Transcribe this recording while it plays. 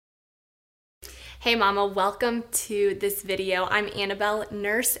Hey mama, welcome to this video. I'm Annabelle,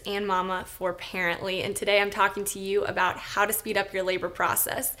 nurse and mama for Parently, and today I'm talking to you about how to speed up your labor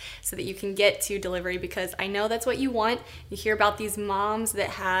process so that you can get to delivery, because I know that's what you want. You hear about these moms that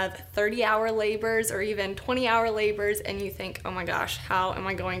have 30-hour labors or even 20-hour labors and you think, oh my gosh, how am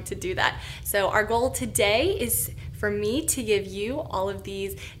I going to do that? So our goal today is for me to give you all of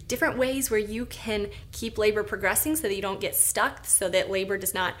these different ways where you can keep labor progressing so that you don't get stuck, so that labor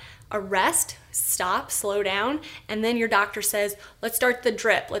does not arrest, stop, slow down, and then your doctor says, let's start the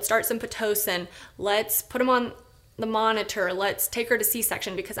drip, let's start some Pitocin, let's put them on the monitor, let's take her to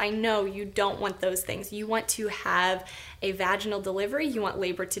C-section, because I know you don't want those things. You want to have a vaginal delivery, you want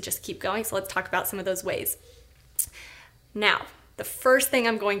labor to just keep going, so let's talk about some of those ways. Now, the first thing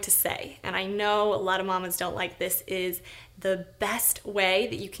I'm going to say, and I know a lot of mamas don't like this, is the best way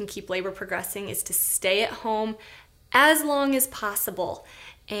that you can keep labor progressing is to stay at home as long as possible.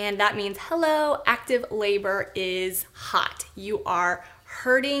 And that means, hello, active labor is hot. You are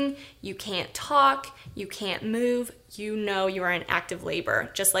hurting, you can't talk, you can't move, you know you are in active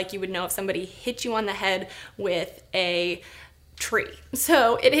labor, just like you would know if somebody hit you on the head with a tree.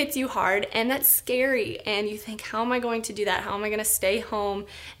 So it hits you hard, and that's scary, and you think, how am I going to do that? How am I going to stay home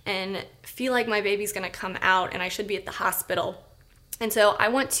and feel like my baby's going to come out and I should be at the hospital? And so I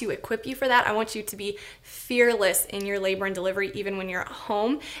want to equip you for that. I want you to be fearless in your labor and delivery even when you're at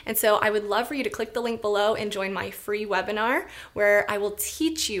home. And so I would love for you to click the link below and join my free webinar where I will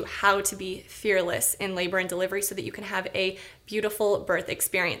teach you how to be fearless in labor and delivery so that you can have a beautiful birth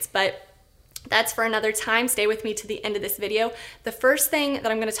experience. But that's for another time. Stay with me to the end of this video. The first thing that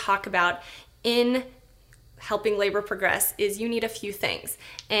I'm going to talk about in helping labor progress is you need a few things.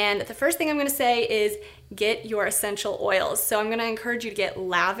 And the first thing I'm going to say is get your essential oils. So I'm going to encourage you to get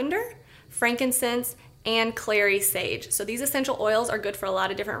lavender, frankincense, and clary sage. So these essential oils are good for a lot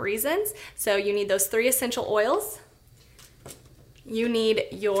of different reasons. So you need those 3 essential oils. You need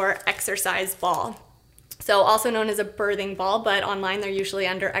your exercise ball. So also known as a birthing ball, but online they're usually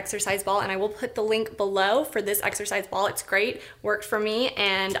under exercise ball, and I will put the link below for this exercise ball. It's great, worked for me,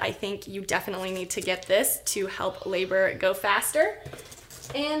 and I think you definitely need to get this to help labor go faster.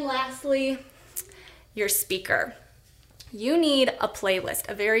 And lastly, your speaker. You need a playlist,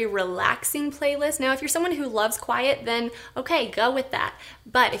 a very relaxing playlist. Now, if you're someone who loves quiet, then okay, go with that.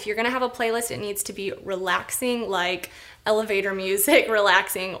 But if you're gonna have a playlist, it needs to be relaxing, like elevator music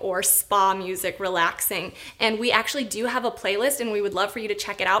relaxing or spa music relaxing. And we actually do have a playlist, and we would love for you to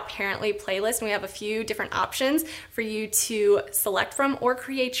check it out, Parently playlist. And we have a few different options for you to select from or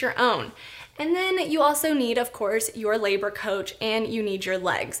create your own. And then you also need, of course, your labor coach, and you need your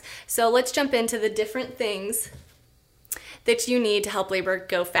legs. So let's jump into the different things that you need to help labor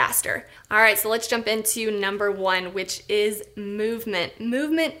go faster. All right, so let's jump into number 1, which is movement.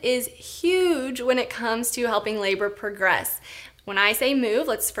 Movement is huge when it comes to helping labor progress. When I say move,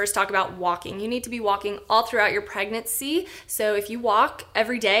 let's first talk about walking. You need to be walking all throughout your pregnancy. So if you walk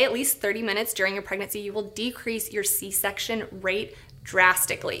every day, at least 30 minutes during your pregnancy, you will decrease your C-section rate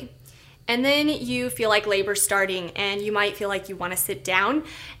drastically. And then you feel like labor's starting, and you might feel like you want to sit down,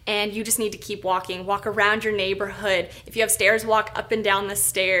 and you just need to keep walking. Walk around your neighborhood. If you have stairs, walk up and down the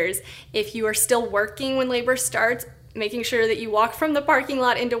stairs. If you are still working when labor starts, making sure that you walk from the parking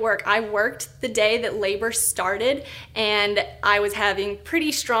lot into work. I worked the day that labor started, and I was having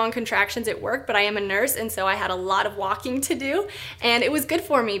pretty strong contractions at work, but I am a nurse, and so I had a lot of walking to do, and it was good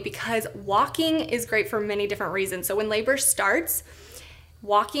for me because walking is great for many different reasons. So when labor starts,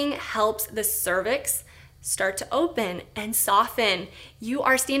 walking helps the cervix start to open and soften. You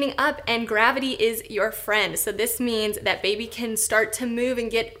are standing up, and gravity is your friend. So this means that baby can start to move and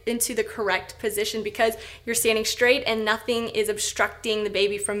get into the correct position because you're standing straight and nothing is obstructing the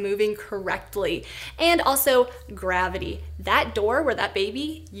baby from moving correctly. And also gravity. That door where that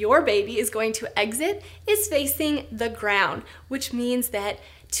baby, your baby, is going to exit is facing the ground, which means that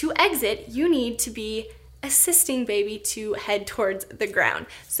to exit, you need to be assisting baby to head towards the ground.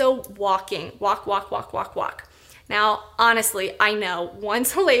 So walking, walk, walk, walk, walk, walk. Now, honestly, I know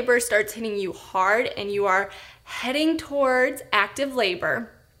once labor starts hitting you hard and you are heading towards active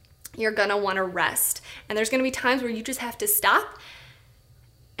labor, you're gonna wanna rest. And there's gonna be times where you just have to stop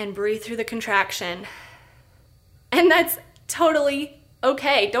and breathe through the contraction. And that's totally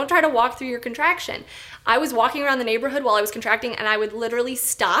okay. Don't try to walk through your contraction. I was walking around the neighborhood while I was contracting and I would literally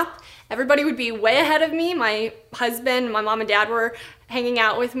stop. Everybody would be way ahead of me. My husband, my mom and dad were hanging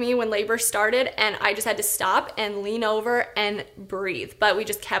out with me when labor started, and I just had to stop and lean over and breathe, but we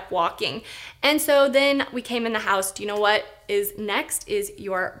just kept walking. And so then we came in the house. Do you know what is next? Is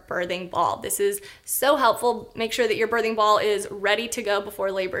your birthing ball. This is so helpful. Make sure that your birthing ball is ready to go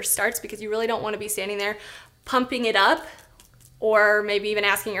before labor starts, because you really don't want to be standing there pumping it up, or maybe even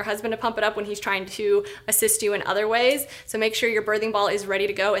asking your husband to pump it up when he's trying to assist you in other ways. So make sure your birthing ball is ready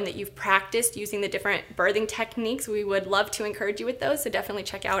to go and that you've practiced using the different birthing techniques. We would love to encourage you with those, so definitely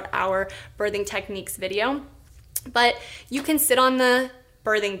check out our birthing techniques video. But you can sit on the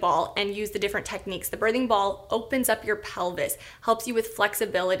birthing ball and use the different techniques. The birthing ball opens up your pelvis, helps you with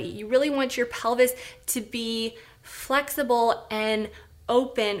flexibility. You really want your pelvis to be flexible and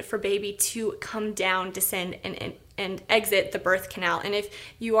open for baby to come down, descend, and exit the birth canal. And if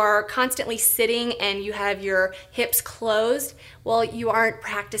you are constantly sitting and you have your hips closed, well, you aren't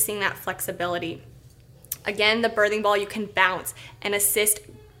practicing that flexibility. Again, the birthing ball, you can bounce and assist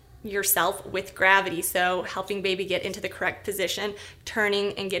yourself with gravity, so helping baby get into the correct position,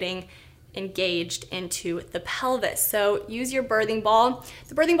 turning and getting engaged into the pelvis. So use your birthing ball.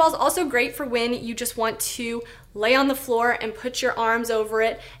 The birthing ball is also great for when you just want to lay on the floor and put your arms over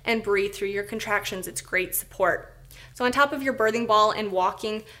it and breathe through your contractions. It's great support. So on top of your birthing ball and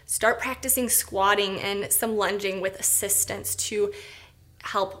walking, start practicing squatting and some lunging with assistance to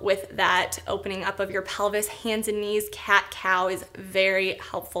help with that opening up of your pelvis. Hands and knees, cat-cow is very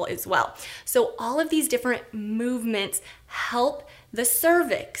helpful as well. So all of these different movements help the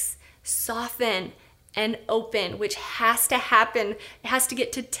cervix soften and open, which has to happen. It has to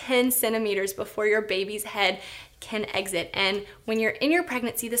get to 10 centimeters before your baby's head can exit. And when you're in your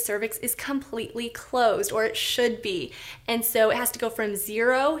pregnancy, the cervix is completely closed, or it should be. And so it has to go from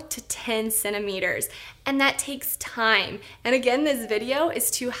 0 to 10 centimeters. And that takes time. And again, this video is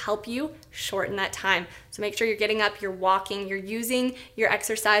to help you shorten that time. So make sure you're getting up, you're walking, you're using your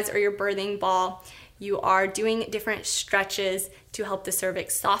exercise or your birthing ball. You are doing different stretches to help the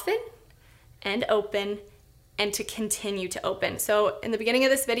cervix soften and open, and to continue to open. So in the beginning of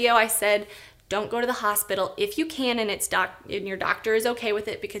this video, I said, don't go to the hospital if you can, and your doctor is okay with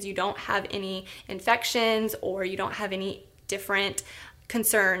it because you don't have any infections or you don't have any different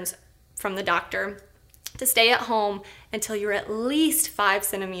concerns from the doctor, to stay at home until you're at least 5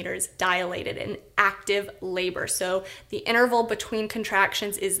 centimeters dilated in active labor. So the interval between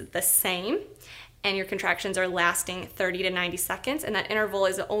contractions is the same, and your contractions are lasting 30 to 90 seconds, and that interval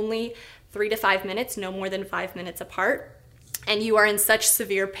is only 3 to 5 minutes, no more than 5 minutes apart. And you are in such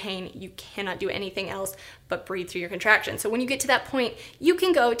severe pain, you cannot do anything else but breathe through your contractions. So when you get to that point, you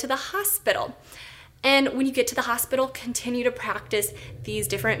can go to the hospital. And when you get to the hospital, continue to practice these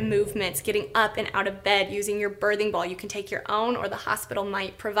different movements, getting up and out of bed, using your birthing ball. You can take your own, or the hospital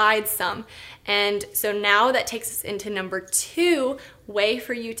might provide some. And so now that takes us into number 2 way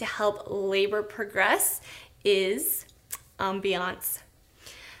for you to help labor progress is ambiance.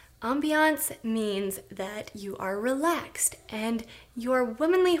 Ambiance means that you are relaxed and your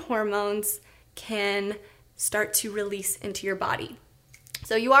womanly hormones can start to release into your body.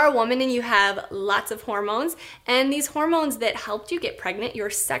 So you are a woman and you have lots of hormones, and these hormones that helped you get pregnant, your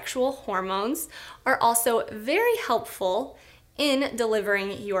sexual hormones, are also very helpful in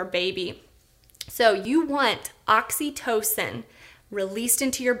delivering your baby. So you want oxytocin released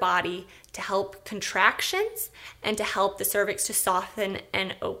into your body to help contractions and to help the cervix to soften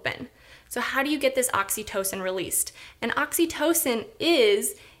and open. So how do you get this oxytocin released? And oxytocin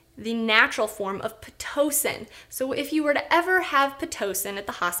is the natural form of Pitocin. So if you were to ever have Pitocin at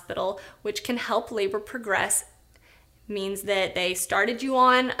the hospital, which can help labor progress, means that they started you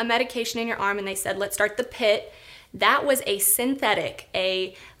on a medication in your arm and they said, let's start the pit. That was a synthetic,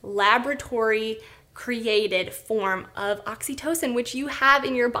 a laboratory created form of oxytocin, which you have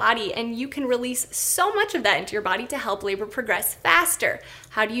in your body, and you can release so much of that into your body to help labor progress faster.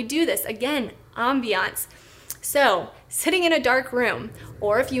 How do you do this? Again, ambiance. So sitting in a dark room,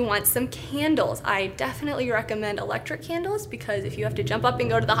 or if you want some candles, I definitely recommend electric candles, because if you have to jump up and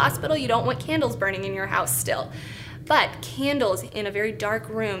go to the hospital, you don't want candles burning in your house still. But candles in a very dark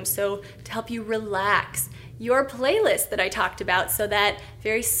room, so to help you relax. Your playlist that I talked about, so that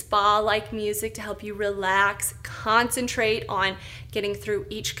very spa-like music to help you relax, concentrate on getting through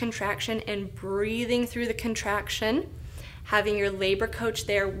each contraction and breathing through the contraction. Having your labor coach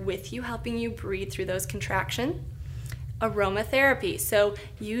there with you, helping you breathe through those contractions. Aromatherapy, so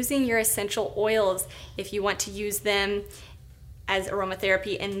using your essential oils if you want to use them as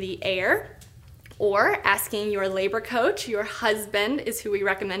aromatherapy in the air, Or asking your labor coach, your husband is who we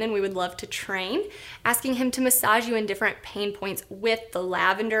recommend and we would love to train, asking him to massage you in different pain points with the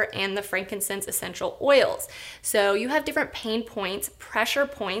lavender and the frankincense essential oils. So you have different pain points, pressure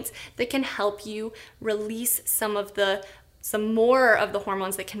points that can help you release some more of the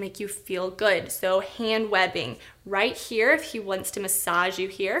hormones that can make you feel good. So hand webbing right here, if he wants to massage you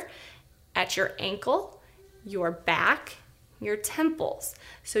here, at your ankle, your back, your temples.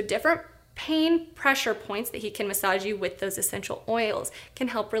 So different pain pressure points that he can massage you with those essential oils can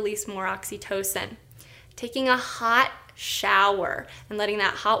help release more oxytocin. Taking a hot shower and letting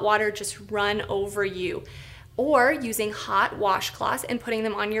that hot water just run over you, or using hot washcloths and putting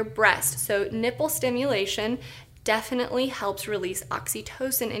them on your breast. So nipple stimulation definitely helps release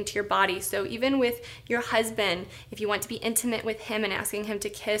oxytocin into your body. So even with your husband, if you want to be intimate with him and asking him to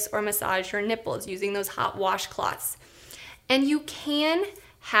kiss or massage your nipples, using those hot washcloths. And you can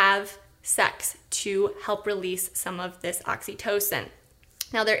have sex to help release some of this oxytocin.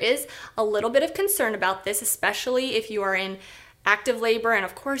 Now, there is a little bit of concern about this, especially if you are in active labor, and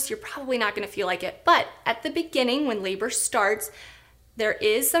of course, you're probably not going to feel like it. But at the beginning, when labor starts, there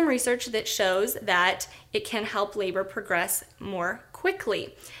is some research that shows that it can help labor progress more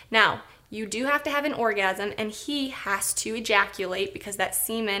quickly. Now, you do have to have an orgasm, and he has to ejaculate because that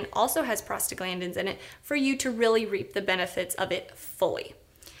semen also has prostaglandins in it for you to really reap the benefits of it fully.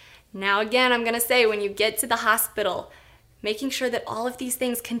 Now, again, I'm going to say when you get to the hospital, making sure that all of these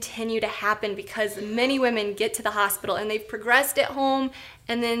things continue to happen, because many women get to the hospital and they've progressed at home,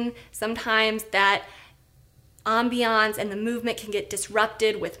 and then sometimes that ambiance and the movement can get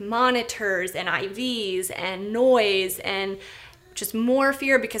disrupted with monitors and IVs and noise and just more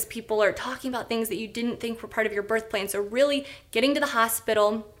fear because people are talking about things that you didn't think were part of your birth plan. So really getting to the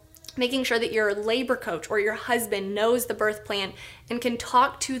hospital, making sure that your labor coach or your husband knows the birth plan and can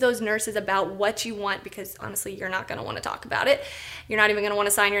talk to those nurses about what you want, because honestly, you're not going to want to talk about it. You're not even going to want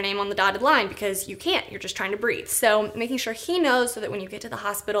to sign your name on the dotted line because you can't. You're just trying to breathe. So making sure he knows so that when you get to the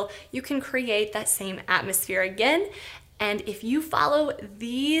hospital, you can create that same atmosphere again. And if you follow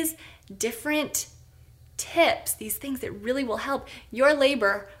these different tips, these things that really will help, your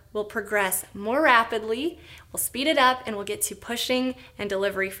labor will progress more rapidly, we'll speed it up, and we'll get to pushing and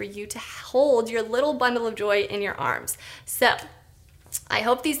delivery for you to hold your little bundle of joy in your arms. So I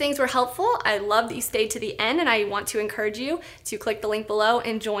hope these things were helpful. I love that you stayed to the end, and I want to encourage you to click the link below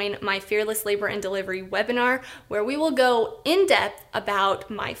and join my Fearless Labor and Delivery webinar, where we will go in depth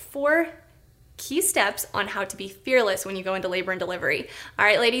about my 4 key steps on how to be fearless when you go into labor and delivery. All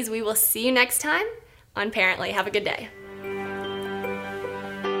right, ladies, we will see you next time on Parently. Have a good day.